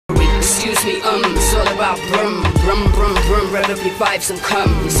trust me, it's all about brum, brum, brum, brum, rev up your vibes and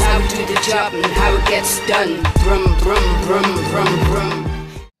come. It's how we do the job and how it gets done. Brum, brum, brum, brum, brum.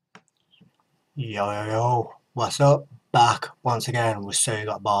 Yo, what's up? Back once again with So You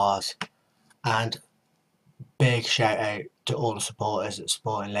Got Bars, and big shout out to all the supporters that's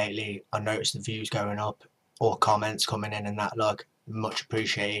supporting lately. I noticed the views going up, or comments coming in and that, like, much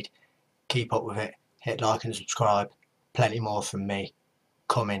appreciated. Keep up with it, hit like and subscribe. Plenty more from me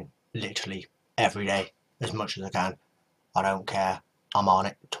coming literally every day, as much as I can. I don't care, I'm on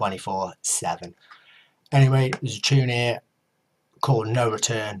it 24/7. Anyway, there's a tune here called No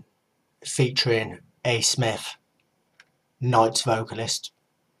Return, featuring A.Smith, Night's vocalist.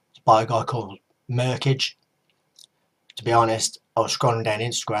 It's by a guy called Murkage. To be honest, I was scrolling down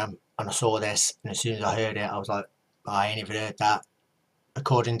Instagram and I saw this, and as soon as I heard it I was like, I ain't even heard that.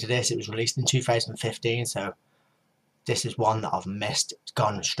 According to this, it was released in 2015, so this is one that I've missed. It's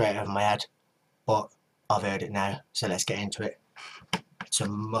gone straight over my head, but I've heard it now, so let's get into it. It's a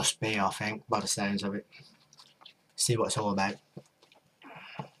must be, I think, by the sounds of it. See what it's all about.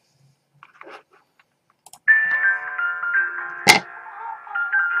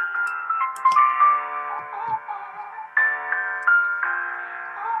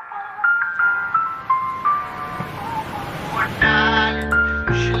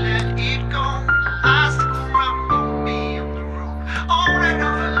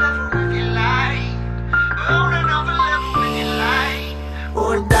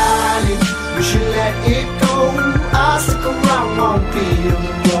 You should let it go. I'll stick around, won't be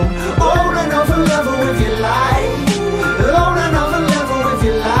alone. On another level if you like. On another level if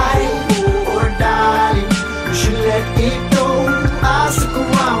you like. Oh darling, you should let it go. I'll stick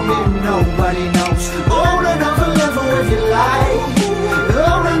around if nobody knows. On another level if you like.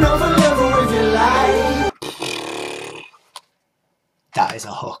 On another level if you like. That is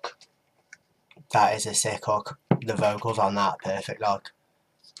a hook. That is a sick hook. The vocals on that perfect, like.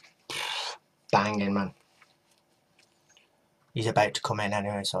 Banging, man. He's about to come in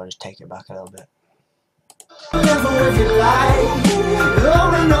anyway, so I'll just take it back a little bit.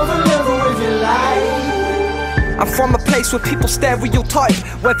 I'm from a place where people stereotype,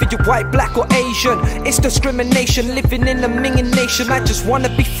 whether you're white, black or Asian. It's discrimination, living in a minging nation. I just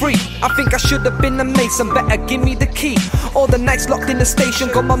wanna be free. I think I should have been a mason, better give me the key. All the nights locked in the station,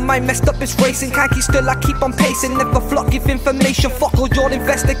 got my mind messed up, it's racing. Can't keep still, I keep on pacing. Never flock, give information, fuck all your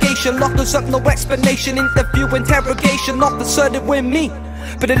investigation. Lock us up, no explanation, interview, interrogation. Officer, they with me,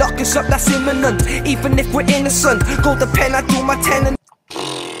 but they lock us up, that's imminent. Even if we're innocent, go the pen, I do my 10 and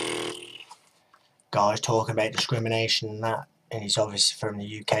guys talking about discrimination and that, and he's obviously from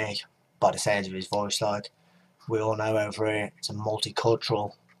the UK by the sounds of his voice. Like, we all know over here it's a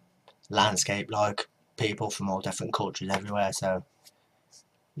multicultural landscape, like people from all different cultures everywhere, so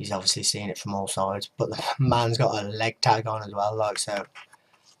he's obviously seen it from all sides. But the man's got a leg tag on as well, like, so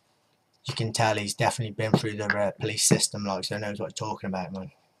you can tell he's definitely been through the police system, like, so he knows what he's talking about,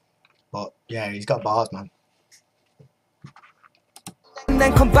 man. But yeah, he's got bars, man. And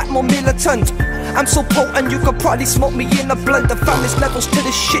then come back more militant. I'm so potent you can probably smoke me in a blunt. The family's levels to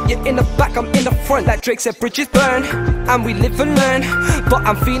this shit, you're in the back, I'm in the front. Like Drake said, bridges burn, and we live and learn. But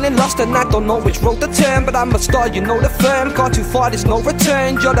I'm feeling lost and I don't know which road to turn. But I'm a star, you know the firm. Gone too far, there's no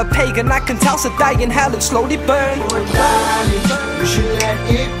return. You're the pagan, I can tell, so die in hell and slowly burn. Oh darling, you should let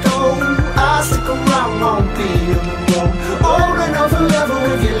it go. I'll stick around, won't be alone. On another level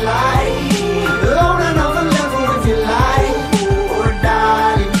if you like. On another level if you like.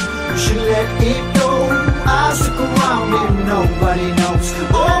 Let it go. I'll stick around if nobody knows.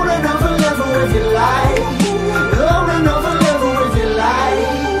 On another level if you like. On another level if you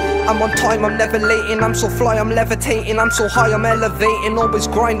like. I'm on time, I'm never late, I'm so fly, I'm levitating. I'm so high, I'm elevating. Always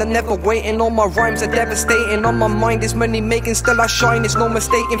grind, I'm never waiting. All my rhymes are devastating. On my mind is money making, still I shine, it's no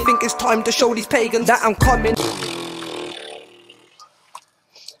mistaking. Think it's time to show these pagans that I'm coming.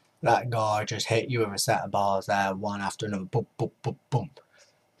 That guy just hit you with a set of bars there, one after another. Boom, boom, boom, boom.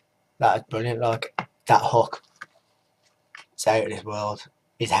 That is brilliant, like, that hook. It's out of this world.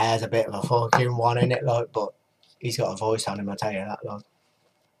 His hair's a bit of a fucking one in it, like, but he's got a voice on him, I tell you that, like.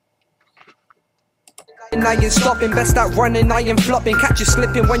 I ain't stopping, best at running, I ain't flopping. Catch you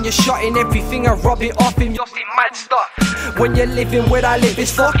slipping when you're shotting everything, I rub it off him. You'll see mad stuff. When you're living where I live,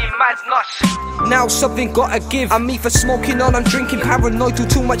 it's fucking mad nuts. Now something gotta give. I'm either smoking or I'm drinking. Paranoid, do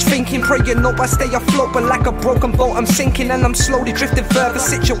too much thinking. Pray you know I stay afloat, but like a broken boat I'm sinking. And I'm slowly drifting further.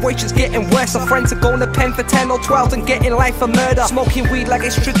 Situation's getting worse. Our friends are going to pen for 10 or 12 and getting life for murder. Smoking weed like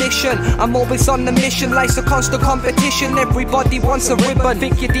it's tradition. I'm always on the mission. Life's a constant competition. Everybody wants a ribbon.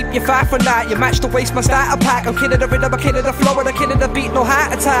 Think you're deep, you're far from that. You match the waste, my starter pack. I'm killing the rhythm, I'm killing the flow, and I'm killing the beat, no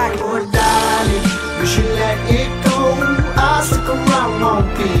heart attack. we should let it go. I'll stick around,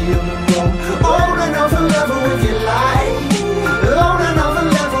 won't be alone. On another level with your life, on another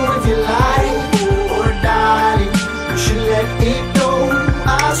level with your life. Oh darling, we should let it go.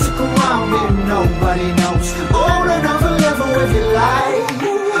 I'll stick around if nobody knows. On another level with your life,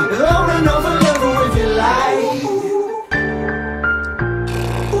 on another level with your life.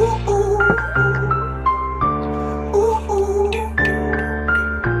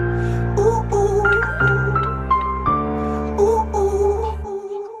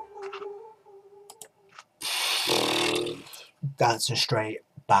 That's a straight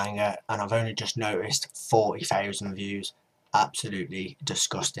banger, and I've only just noticed 40,000 views. Absolutely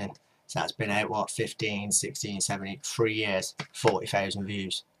disgusting. So that's been out, what, 15, 16, 17, 3 years, 40,000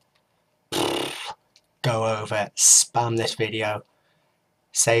 views. Go over, spam this video,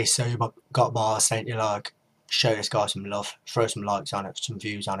 say so you got bars, sent you like, show this guy some love, throw some likes on it, some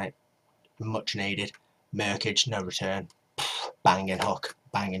views on it, much needed. Murkage, no return. Banging hook,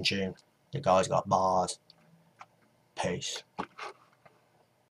 banging tune. The guy's got bars. Peace.